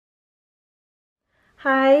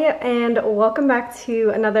Hi, and welcome back to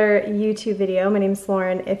another YouTube video. My name's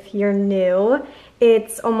Lauren if you're new.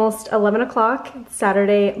 It's almost 11 o'clock,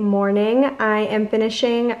 Saturday morning. I am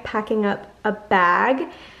finishing packing up a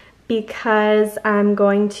bag because I'm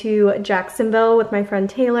going to Jacksonville with my friend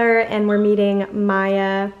Taylor and we're meeting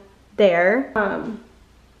Maya there.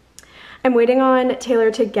 I'm waiting on Taylor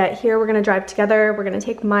to get here. We're gonna drive together. We're gonna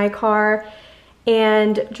take my car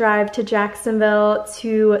and drive to Jacksonville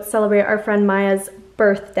to celebrate our friend Maya's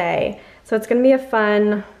birthday. So it's gonna be a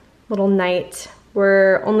fun little night.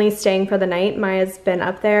 We're only staying for the night. Maya's been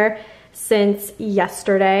up there since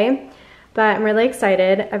yesterday, but I'm really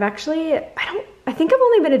excited. I think I've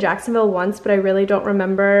only been to Jacksonville once, but I really don't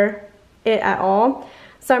remember it at all.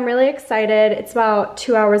 So I'm really excited. It's about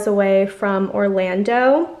 2 hours away from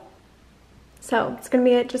Orlando. So it's gonna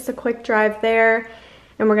be just a quick drive there,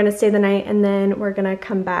 and we're gonna stay the night and then we're gonna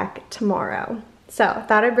come back tomorrow. So I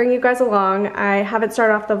thought I'd bring you guys along. I haven't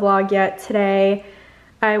started off the vlog yet today.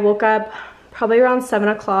 I woke up probably around 7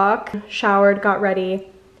 o'clock, showered, got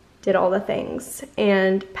ready, did all the things,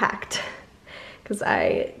 and packed because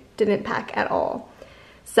I didn't pack at all.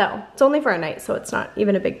 So it's only for a night, so it's not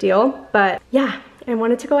even a big deal. But yeah, I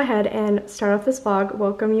wanted to go ahead and start off this vlog,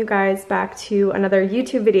 welcome you guys back to another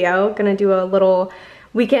YouTube video. Gonna do a little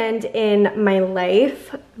weekend in my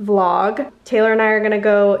life vlog. Taylor and I are gonna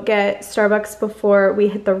go get Starbucks before we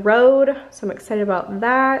hit the road, so I'm excited about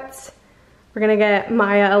that. We're gonna get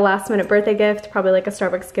Maya a last minute birthday gift, probably like a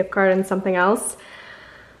Starbucks gift card and something else.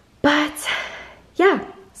 But yeah,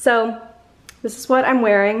 so this is what I'm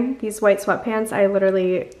wearing. These white sweatpants I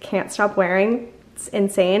literally can't stop wearing. It's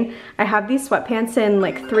insane. I have these sweatpants in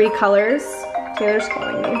like 3 colors. Taylor's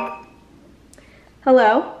calling me.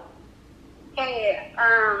 Hello? Hey,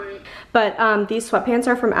 But these sweatpants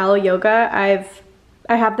are from Aloe Yoga. I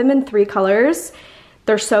have them in 3 colors.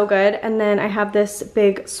 They're so good. And then I have this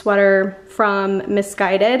big sweater from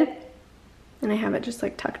Misguided, and I have it just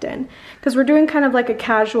like tucked in because we're doing kind of like a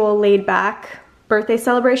casual laid back birthday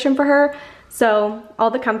celebration for her. So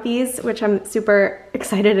all the comfies, which I'm super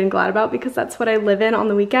excited and glad about because that's what I live in on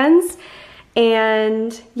the weekends.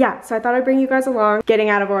 And yeah, so I thought I'd bring you guys along. Getting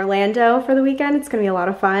out of Orlando for the weekend, it's gonna be a lot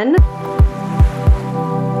of fun.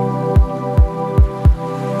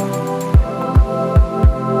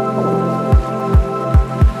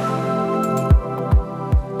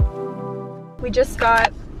 We just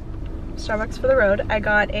got Starbucks for the road. I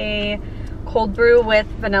got a cold brew with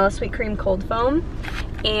vanilla sweet cream cold foam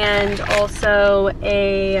and also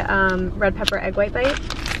a red pepper egg white bite.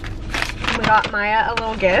 And we got Maya a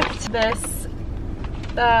little gift. This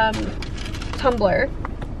tumbler.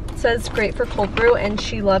 It says great for cold brew and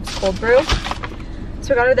she loves cold brew.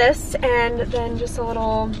 So we got her this and then just a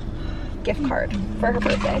little gift card for her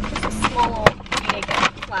birthday. Just a small little birthday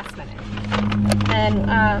gift last minute.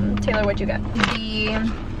 And Taylor, what'd you get?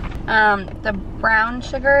 the brown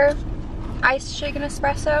sugar iced shaken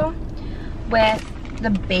espresso with the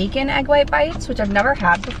bacon egg white bites, which I've never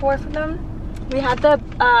had before from them. We had the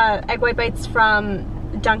egg white bites from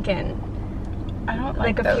Dunkin'. I don't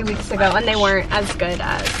like a few weeks ago, and they weren't as good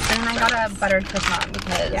as. And then I got a buttered croissant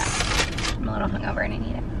because I'm a little hungover and I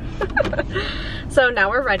need it. So now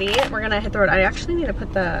we're ready. We're gonna hit the road. I actually need to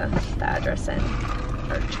put the address in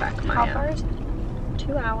or check Maya. How far is it?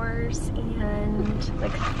 2 hours and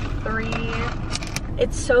like 3.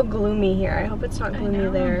 It's so gloomy here. I hope it's not gloomy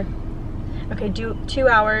there. Okay, 2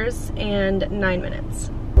 hours and 9 minutes.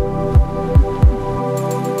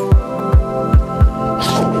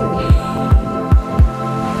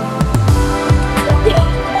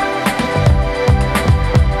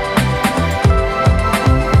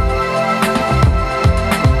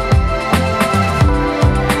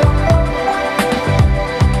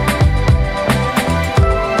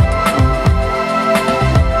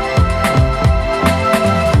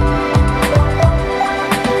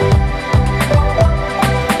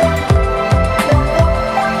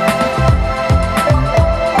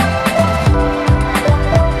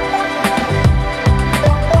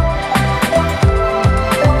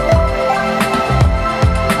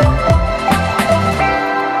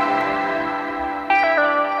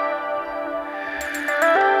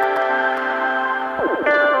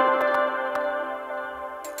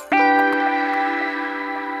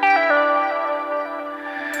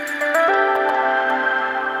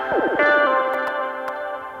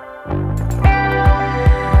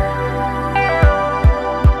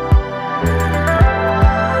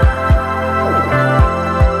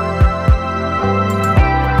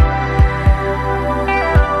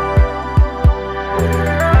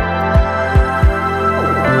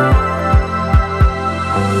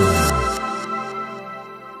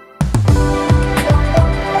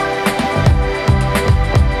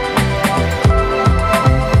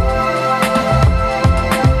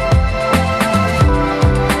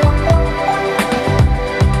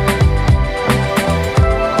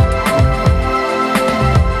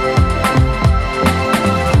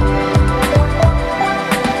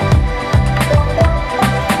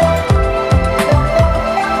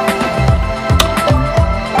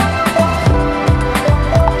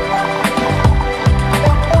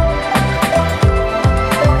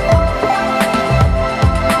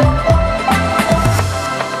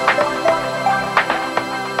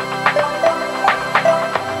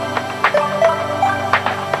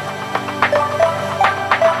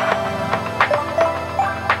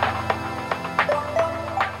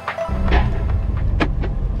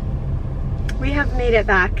 made it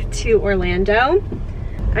back to Orlando.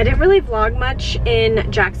 I didn't really vlog much in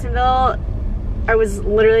Jacksonville. I was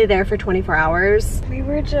literally there for 24 hours. We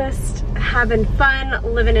were just having fun,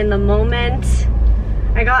 living in the moment.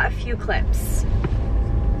 I got a few clips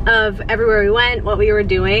of everywhere we went, what we were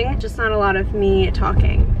doing. Just not a lot of me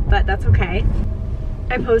talking, but that's okay.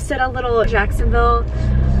 I posted a little Jacksonville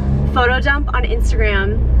photo dump on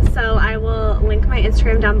Instagram, so I will link my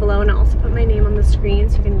Instagram down below, and I'll also put my name on the screen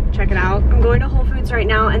so you can check it out. I'm going to Whole Foods right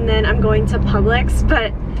now, and then I'm going to Publix,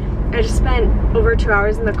 but I just spent over 2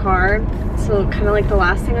 hours in the car, so kind of like the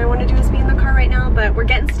last thing I want to do is be in the car right now, but we're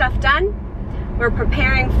getting stuff done. We're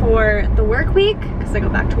preparing for the work week because I go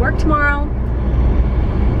back to work tomorrow.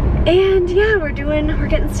 And yeah, we're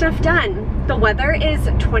getting stuff done. The weather is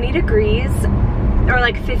 20 degrees or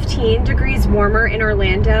like 15 degrees warmer in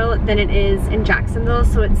Orlando than it is in Jacksonville,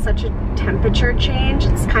 so it's such a temperature change.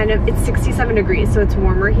 It's 67 degrees, so it's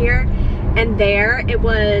warmer here. And there it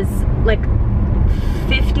was like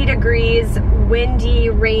 50 degrees, windy,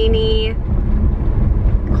 rainy,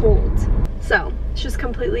 cold. So it's just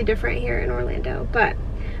completely different here in Orlando. But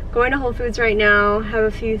going to Whole Foods right now, have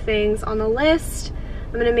a few things on the list.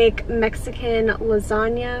 I'm gonna make Mexican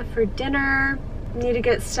lasagna for dinner. Need to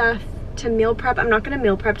get stuff to meal prep. I'm not gonna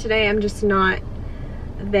meal prep today, I'm just not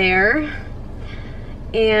there.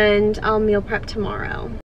 And I'll meal prep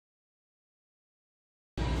tomorrow.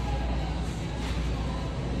 I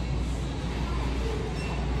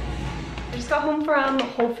just got home from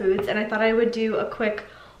Whole Foods and I thought I would do a quick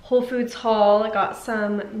Whole Foods haul. I got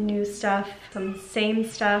some new stuff, some same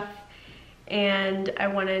stuff, and I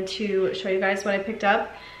wanted to show you guys what I picked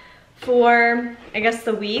up for, I guess,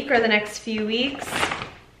 the week or the next few weeks.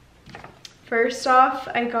 First off,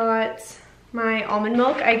 I got my almond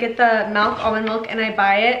milk. I get the Milk almond milk and I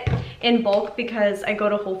buy it in bulk because I go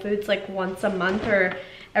to Whole Foods like once a month or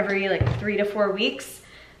every like 3 to 4 weeks.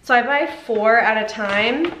 So I buy 4 at a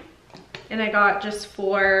time, and I got just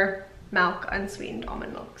 4 Milk unsweetened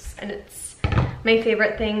almond milks, and it's my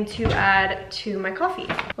favorite thing to add to my coffee.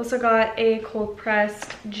 Also got a cold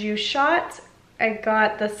pressed juice shot. I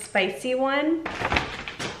got the spicy one.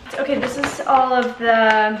 Okay, this is all of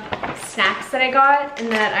the snacks that I got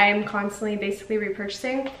and that I'm constantly basically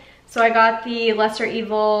repurchasing. So I got the Lesser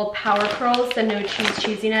Evil Power Curls, the no cheese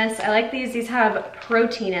cheesiness. I like these. These have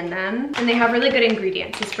protein in them and they have really good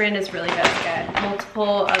ingredients. This brand is really good. I get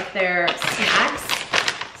multiple of their snacks.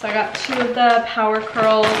 So I got 2 of the Power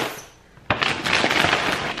Curls.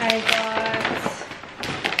 I got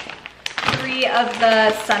 3 of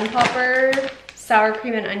the Sun Popper sour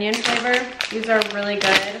cream and onion flavor. These are really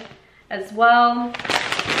good as well.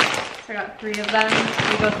 So I got 3 of them.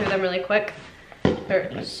 We'll go through them really quick.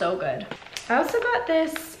 They're so good. I also got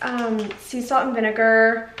this sea salt and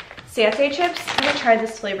vinegar CSA chips. I haven't tried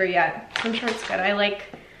this flavor yet. I'm sure it's good. I like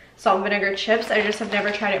salt and vinegar chips. I just have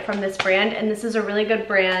never tried it from this brand, and this is a really good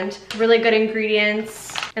brand. Really good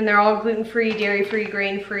ingredients, and they're all gluten-free, dairy-free,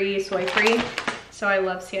 grain-free, soy-free. So I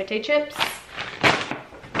love CSA chips.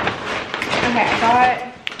 Okay, I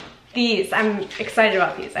got these. I'm excited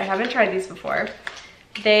about these. I haven't tried these before.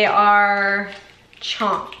 They are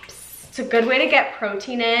chomps. It's a good way to get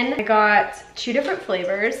protein in. I got 2 different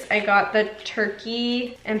flavors. I got the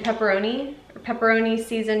turkey and pepperoni, or pepperoni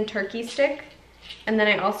seasoned turkey stick. And then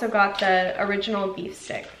I also got the original beef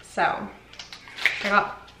stick. So I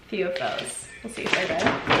got a few of those. We'll see if they're good.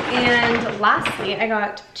 And lastly, I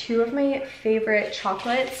got 2 of my favorite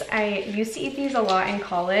chocolates. I used to eat these a lot in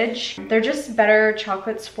college. They're just better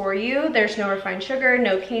chocolates for you. There's no refined sugar,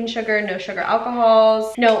 no cane sugar, no sugar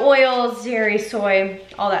alcohols, no oils, dairy, soy,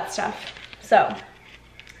 all that stuff. So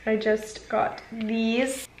I just got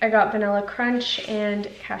these. I got vanilla crunch and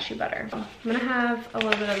cashew butter. I'm gonna have a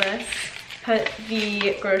little bit of this, put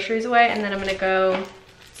the groceries away, and then I'm gonna go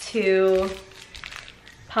to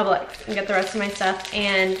Publix and get the rest of my stuff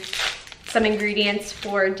and some ingredients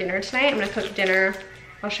for dinner tonight. I'm gonna cook dinner.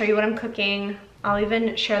 I'll show you what I'm cooking. I'll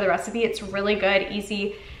even share the recipe. It's really good,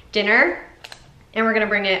 easy dinner. And we're gonna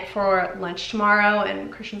bring it for lunch tomorrow, and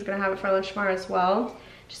Christian's gonna have it for lunch tomorrow as well,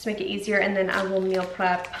 just to make it easier, and then I will meal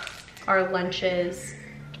prep our lunches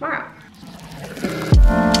tomorrow.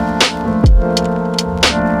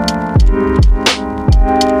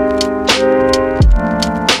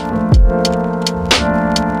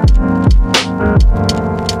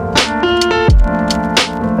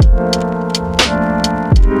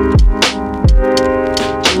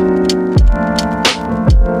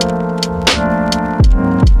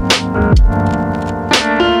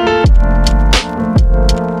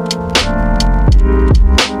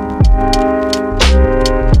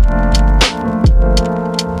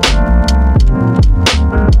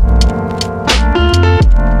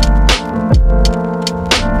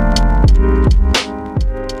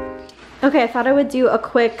 thought I would do a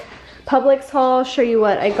quick Publix haul, show you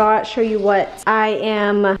what I got, show you what I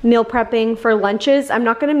am meal prepping for lunches. I'm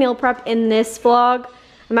not gonna meal prep in this vlog.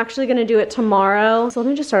 I'm actually gonna do it tomorrow. So let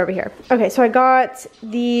me just start over here. Okay, so I got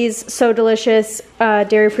these So Delicious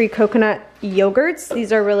dairy-free coconut yogurts.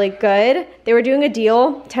 These are really good. They were doing a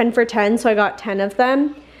deal, 10 for 10, so I got 10 of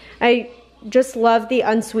them. I just love the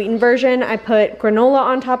unsweetened version. I put granola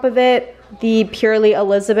on top of it. The Purely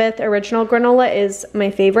Elizabeth original granola is my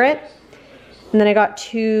favorite. And then I got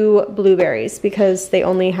 2 blueberries because they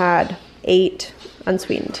only had 8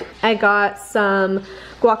 unsweetened. I got some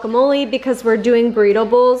guacamole because we're doing burrito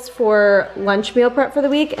bowls for lunch meal prep for the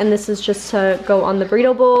week, and this is just to go on the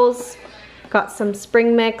burrito bowls. Got some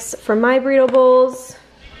spring mix for my burrito bowls.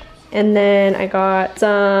 And then I got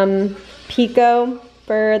some pico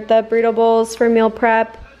for the burrito bowls for meal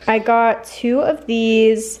prep. I got 2 of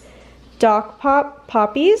these Doc Pop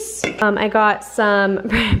Poppies. I got some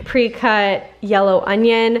pre-cut yellow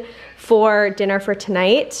onion for dinner for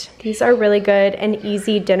tonight. These are really good and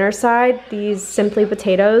easy dinner side. These Simply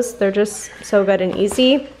potatoes, they're just so good and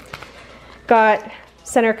easy. Got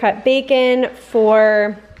center cut bacon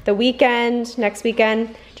for the weekend, next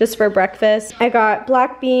weekend, just for breakfast. I got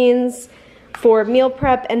black beans for meal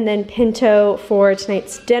prep, and then pinto for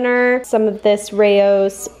tonight's dinner. Some of this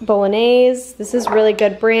Rayo's bolognese. This is really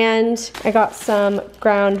good brand. I got some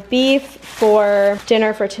ground beef for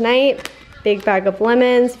dinner for tonight. Big bag of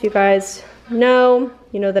lemons. If you guys know,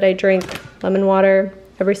 you know that I drink lemon water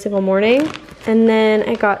every single morning. And then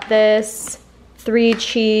I got this 3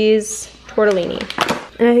 cheese tortellini.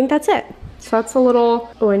 And I think that's it. So that's a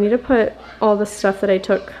little, oh, I need to put all the stuff that I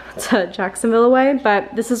took to Jacksonville away,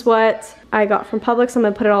 but this is what I got from Publix. I'm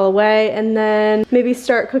gonna put it all away and then maybe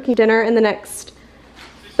start cooking dinner in the next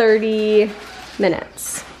 30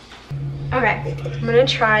 minutes. Okay, I'm gonna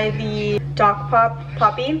try the Doc Pop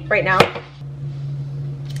Poppy right now.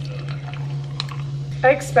 I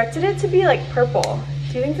expected it to be like purple.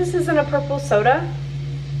 Do you think this isn't a purple soda?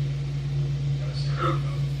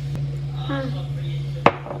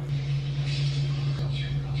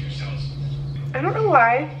 I don't know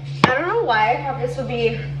why. I don't know why I thought this would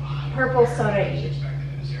be purple soda-y.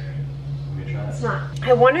 It's not.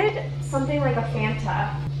 I wanted something like a Fanta.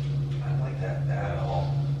 I don't like that at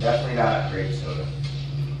all. Definitely not grape soda.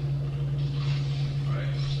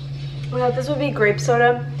 Well, this would be grape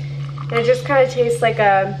soda. And it just kind of tastes like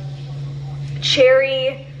a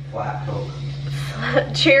cherry... Flat Coke.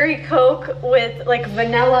 cherry Coke with like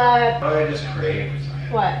vanilla... Oh, I just crave.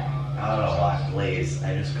 What? I don't know why. Glaze.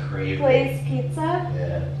 I just crave Glazed pizza?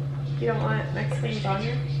 Yeah. You don't want Mexican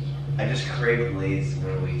lasagna? I just crave glaze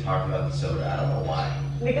when we talk about the soda. I don't know why.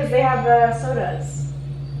 Because they have the sodas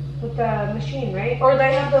with the machine, right? Or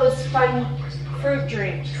they have those fun fruit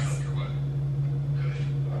drinks.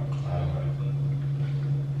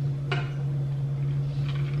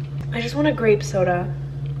 I just want a grape soda.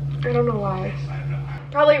 I don't know why.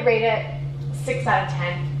 Probably rate it 6 out of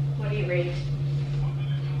 10. What do you rate?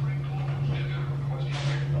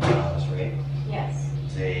 Rate? Yes.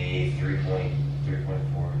 Say 3.4.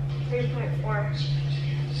 3.4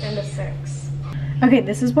 and a 6. Okay,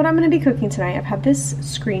 this is what I'm gonna be cooking tonight. I've had this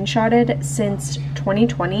screenshotted since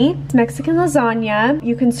 2020. It's Mexican lasagna.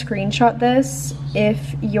 You can screenshot this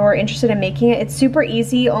if you're interested in making it. It's super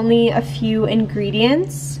easy, only a few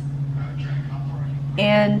ingredients,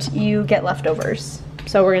 and you get leftovers.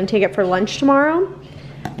 So we're gonna take it for lunch tomorrow,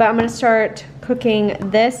 but I'm gonna start cooking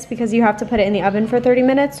this because you have to put it in the oven for 30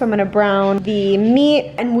 minutes. So I'm gonna brown the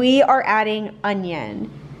meat, and we are adding onion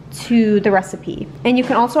to the recipe. And you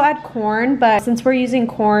can also add corn, but since we're using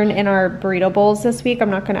corn in our burrito bowls this week, I'm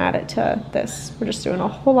not gonna add it to this. We're just doing a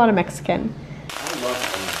whole lot of Mexican. I love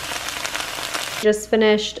onion. Just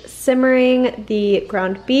finished simmering the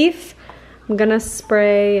ground beef. I'm gonna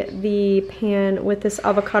spray the pan with this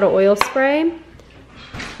avocado oil spray.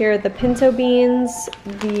 Here are the pinto beans,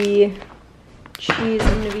 the cheese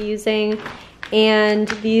I'm gonna be using, and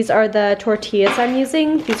these are the tortillas I'm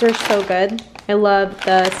using. These are so good. I love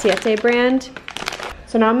the Siete brand.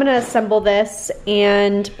 So now I'm gonna assemble this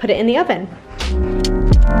and put it in the oven.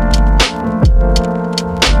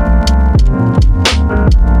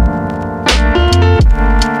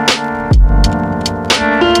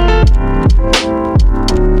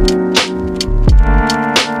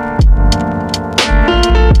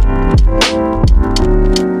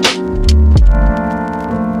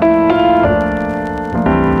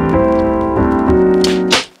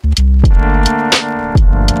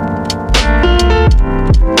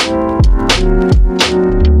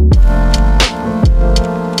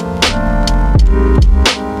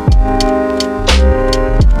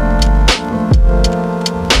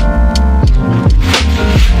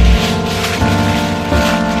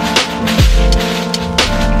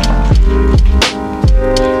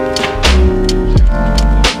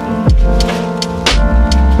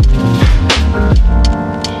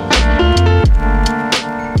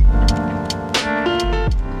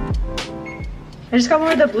 I just got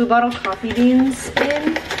one of the Blue Bottle coffee beans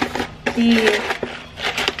in, the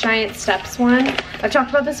Giant Steps one. I've talked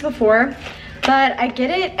about this before, but I get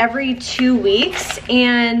it every 2 weeks,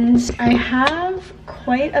 and I have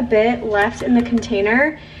quite a bit left in the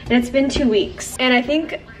container, and it's been 2 weeks. And I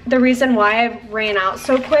think the reason why I ran out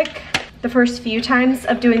so quick the first few times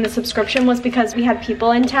of doing the subscription was because we had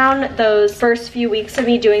people in town those first few weeks of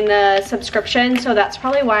me doing the subscription, so that's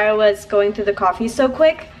probably why I was going through the coffee so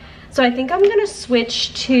quick. So I think I'm gonna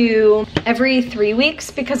switch to every 3 weeks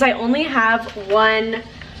because I only have 1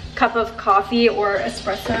 cup of coffee or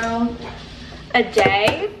espresso a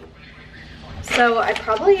day. So I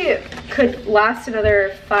probably could last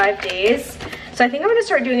another 5 days. So I think I'm gonna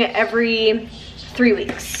start doing it every 3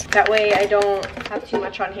 weeks. That way I don't have too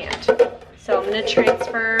much on hand. So I'm gonna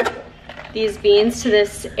transfer these beans to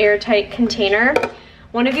this airtight container.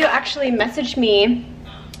 One of you actually messaged me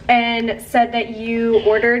and said that you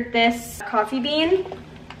ordered this coffee bean.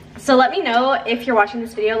 So let me know if you're watching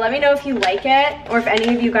this video. Let me know if you like it, or if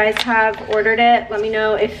any of you guys have ordered it. Let me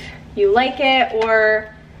know if you like it,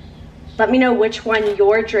 or let me know which one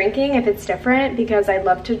you're drinking, if it's different, because I'd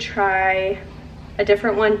love to try a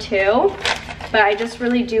different one too. But I just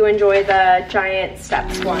really do enjoy the Giant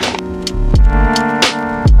Steps one.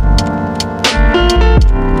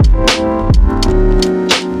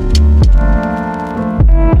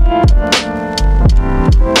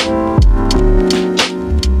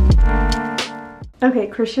 Okay,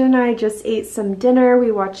 Christian and I just ate some dinner.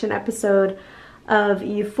 We watched an episode of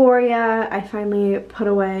Euphoria. I finally put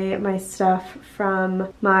away my stuff from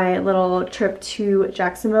my little trip to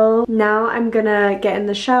Jacksonville. Now I'm gonna get in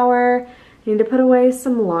the shower. I need to put away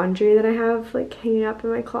some laundry that I have like hanging up in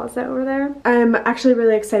my closet over there. I'm actually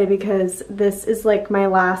really excited because this is like my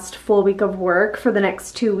last full week of work for the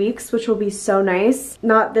next 2 weeks, which will be so nice.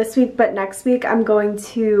 Not this week, but next week I'm going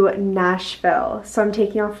to Nashville. So I'm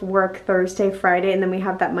taking off work Thursday, Friday, and then we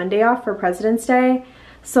have that Monday off for President's Day.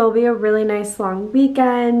 So it'll be a really nice long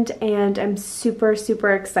weekend, and I'm super, super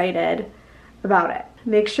excited about it.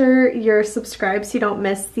 Make sure you're subscribed so you don't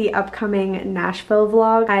miss the upcoming Nashville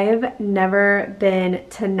vlog. I have never been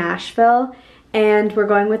to Nashville, and we're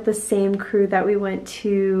going with the same crew that we went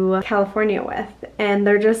to California with, and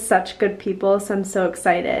they're just such good people, so I'm so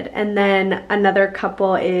excited. And then another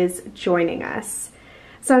couple is joining us.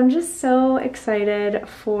 So I'm just so excited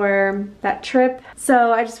for that trip.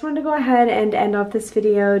 So I just wanted to go ahead and end off this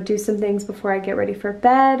video, do some things before I get ready for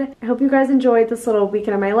bed. I hope you guys enjoyed this little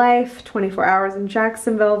weekend of my life, 24 hours in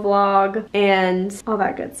Jacksonville vlog, and all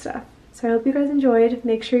that good stuff. So I hope you guys enjoyed.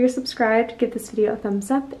 Make sure you're subscribed, give this video a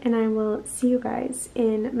thumbs up, and I will see you guys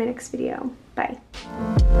in my next video. Bye.